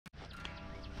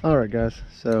All right, guys,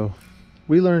 so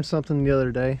we learned something the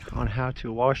other day on how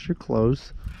to wash your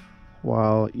clothes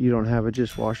while you don't have a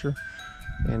dishwasher.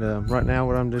 And right now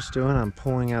what I'm just doing, I'm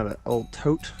pulling out an old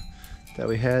tote that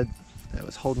we had that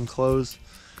was holding clothes.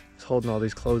 It's holding all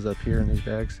these clothes up here in these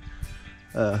bags.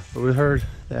 But we heard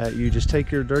that you just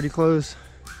take your dirty clothes,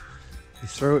 you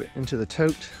throw it into the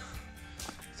tote,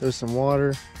 throw some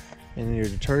water and your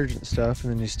detergent stuff,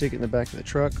 and then you stick it in the back of the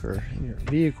truck or in your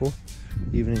vehicle,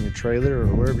 even in your trailer or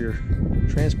wherever you're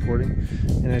transporting.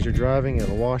 And as you're driving,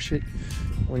 it'll wash it.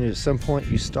 When at some point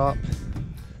you stop,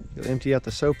 you'll empty out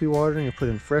the soapy water and you put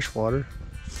in fresh water,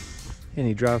 and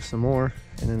you drive some more,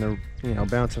 and then they're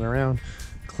bouncing around,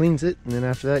 cleans it, and then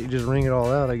after that you just wring it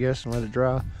all out, I guess, and let it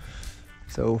dry.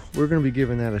 So we're going to be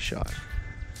giving that a shot.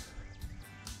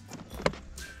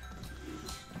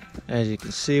 As you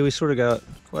can see, we sort of got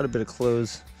quite a bit of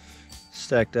clothes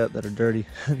stacked up that are dirty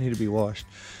and need to be washed.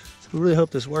 So we really hope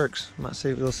this works.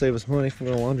 It'll save us money from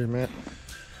the laundromat.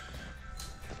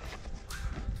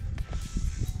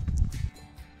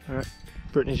 All right,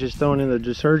 Brittany's just throwing in the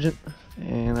detergent,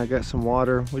 and I got some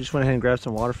water. We just went ahead and grabbed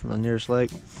some water from the nearest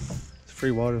lake. It's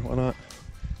free water, why not?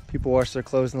 People wash their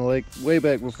clothes in the lake way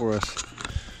back before us.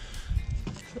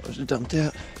 So I just dumped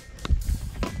that.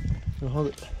 Hold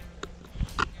it.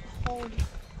 Oh.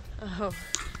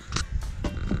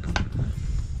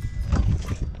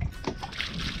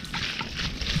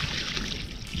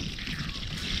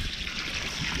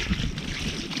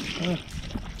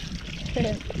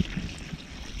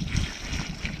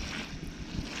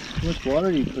 How much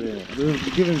water do you put in it? You're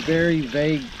giving very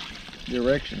vague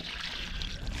directions.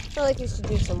 I feel like you should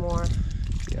do some more.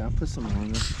 Yeah, I'll put some more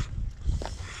in there.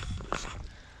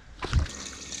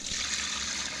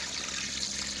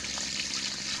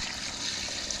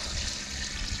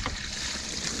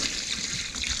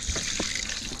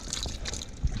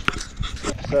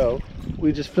 So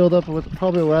we just filled up with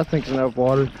probably what I think is enough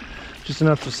water, just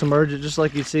enough to submerge it, just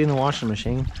like you'd see in the washing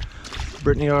machine.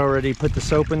 Brittany already put the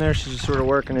soap in there. She's just sort of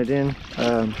working it in.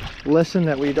 Lesson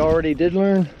that we already did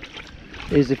learn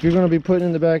is if you're going to be putting it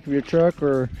in the back of your truck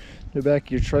or the back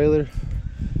of your trailer,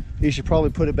 you should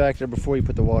probably put it back there before you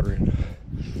put the water in,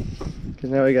 because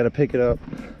now we got to pick it up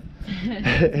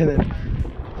and then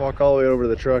walk all the way over to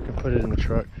the truck and put it in the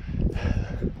truck.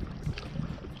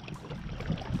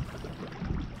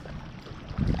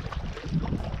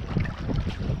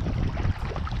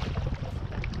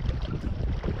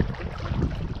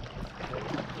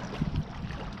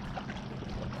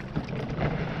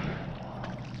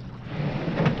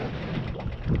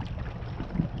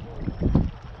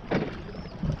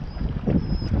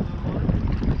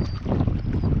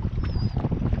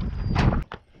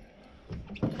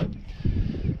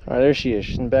 All right, there she is.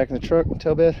 She's in the back of the truck,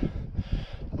 tail bed.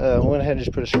 Went ahead and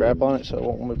just put a strap on it so it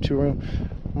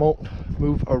won't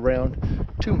move around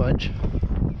too much.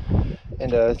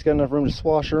 And it's got enough room to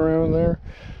swash around there.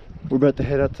 We're about to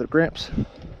head out to the Gramps.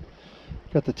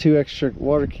 Got the 2 extra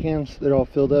water cans. They're all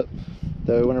filled up.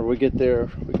 So whenever we get there,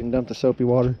 we can dump the soapy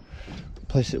water,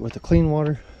 replace it with the clean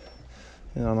water,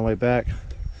 and on the way back,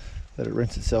 let it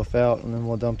rinse itself out, and then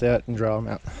we'll dump that and dry them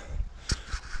out.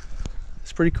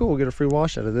 It's pretty cool. We'll get a free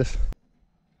wash out of this.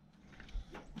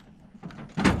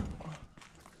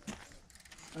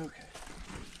 Okay.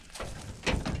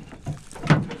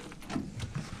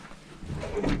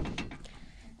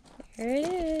 There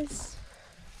it is.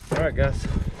 All right, guys.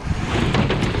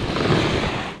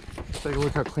 Let's take a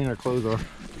look how clean our clothes are.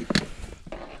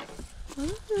 Well,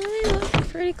 they look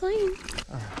pretty clean.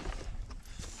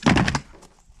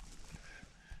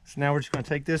 So now we're just going to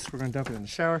take this. We're going to dump it in the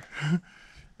shower.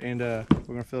 And we're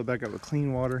going to fill it back up with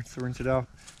clean water to rinse it off.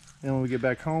 Then when we get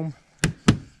back home,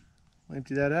 we'll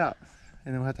empty that out.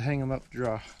 And then we'll have to hang them up to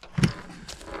dry.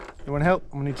 You want to help?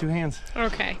 I'm going to need 2 hands.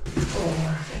 Okay.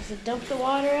 So dump the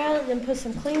water out and then put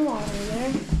some clean water in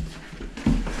there.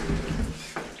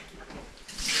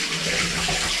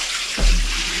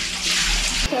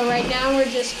 So right now we're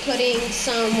just putting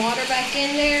some water back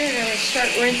in there and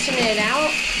start rinsing it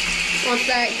out. Once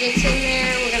that gets in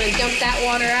there, we're going to dump that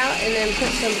water out and then put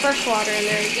some fresh water in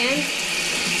there again.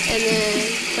 And then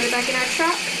put it back in our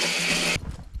truck.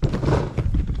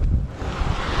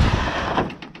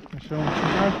 Show them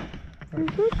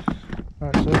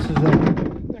Alright, so this is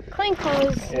They're clean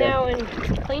clothes now in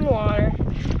clean water,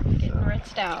 getting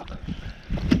rinsed out.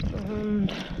 And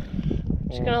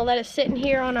just going to let it sit in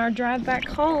here on our drive back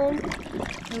home.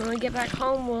 And when we get back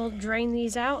home, we'll drain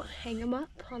these out, hang them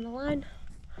up on the line.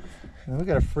 and we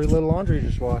got a free little laundry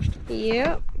just washed.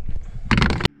 Yep.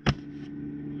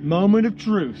 Moment of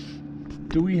truth.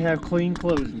 Do we have clean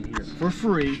clothes in here for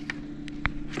free?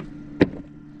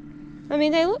 I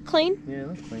mean, they look clean. Yeah, they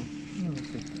look clean. Let's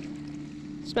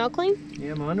see. Smell clean?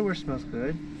 Yeah, my underwear smells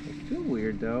good. They feel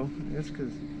weird though. I guess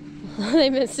because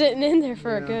They've been sitting in there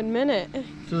for a good minute.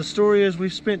 So the story is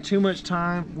we've spent too much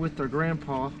time with our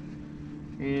grandpa.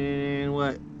 And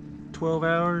what, 12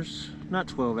 hours? Not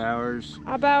 12 hours.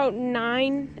 About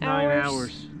 9 hours. 9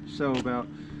 hours. So about,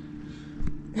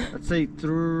 I'd say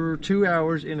through 2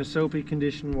 hours in a soapy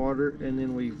conditioned water, and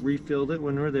then we refilled it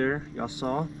when we were there. Y'all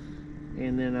saw.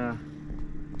 And then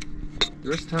the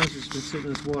rest of the time it's just been sitting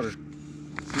in this water.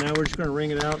 So now we're just gonna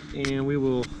wring it out, and we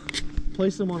will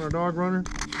place them on our dog runner.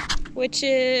 Which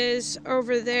is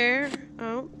over there.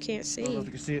 Oh, can't see. I don't know if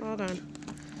you can see it. Hold on.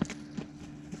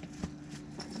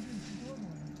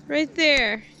 Right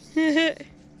there.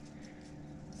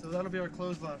 So that'll be our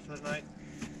clothesline for the night.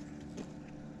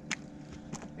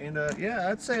 And yeah,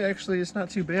 I'd say actually it's not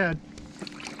too bad.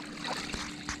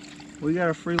 We got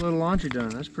a free little laundry done.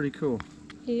 That's pretty cool.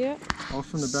 Yep. All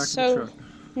from the back of the truck.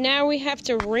 Now we have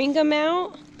to wring them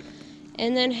out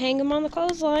and then hang them on the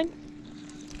clothesline.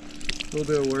 A little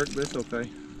bit of work, but it's okay.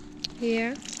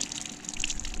 Yeah.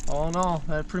 All in all,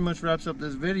 that pretty much wraps up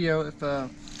this video. If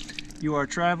you are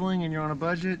traveling and you're on a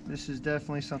budget, this is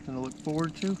definitely something to look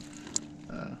forward to.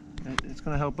 It's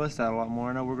going to help us out a lot more.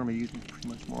 I know we're going to be using it pretty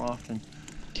much more often.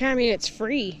 I mean, it's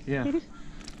free. Yeah.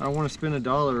 I don't want to spend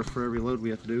 $1 for every load we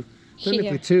have to do. Technically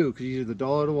Yeah. 2, because you use the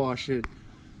 $1 to wash it,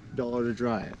 $1 to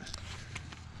dry it.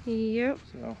 Yep.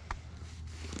 So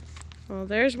Well,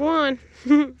 there's one.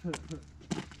 I'm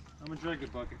gonna drag the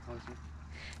bucket closer.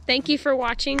 Thank you for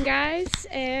watching, guys,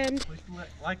 and Please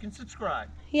like and subscribe.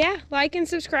 yeah, like and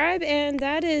subscribe, and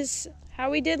that is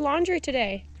how we did laundry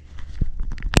today.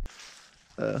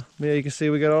 Yeah, you can see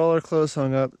we got all our clothes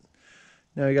hung up.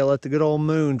 Now you gotta let the good old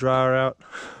moon dry her out.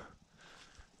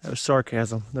 That was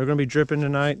sarcasm. They're gonna be dripping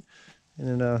tonight,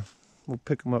 and then we'll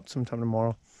pick them up sometime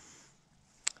tomorrow.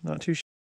 Not too